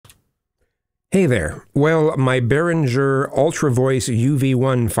Hey there. Well, my Behringer Ultravoice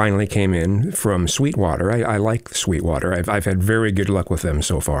UV1 finally came in from Sweetwater. I like Sweetwater. I've had very good luck with them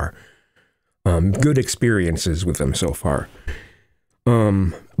so far. Good experiences with them so far.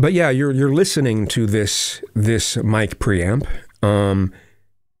 But yeah, you're listening to this mic preamp, and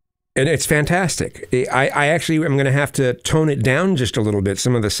it's fantastic. I actually am going to have to tone it down just a little bit.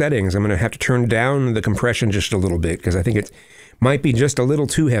 Some of the settings, I'm going to have to turn down the compression just a little bit because I think it might be just a little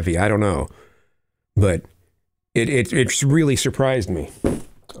too heavy. I don't know. But it's really surprised me.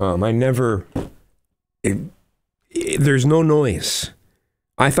 There's no noise.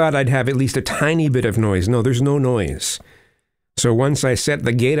 I thought I'd have at least a tiny bit of noise. No, there's no noise. So once I set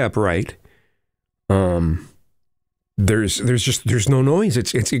the gate up right, there's no noise.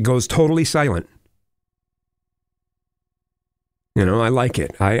 It goes totally silent. You know, I like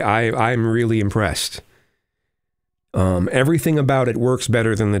it. I'm really impressed. Everything about it works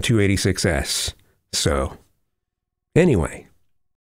better than the 286S. So, anyway,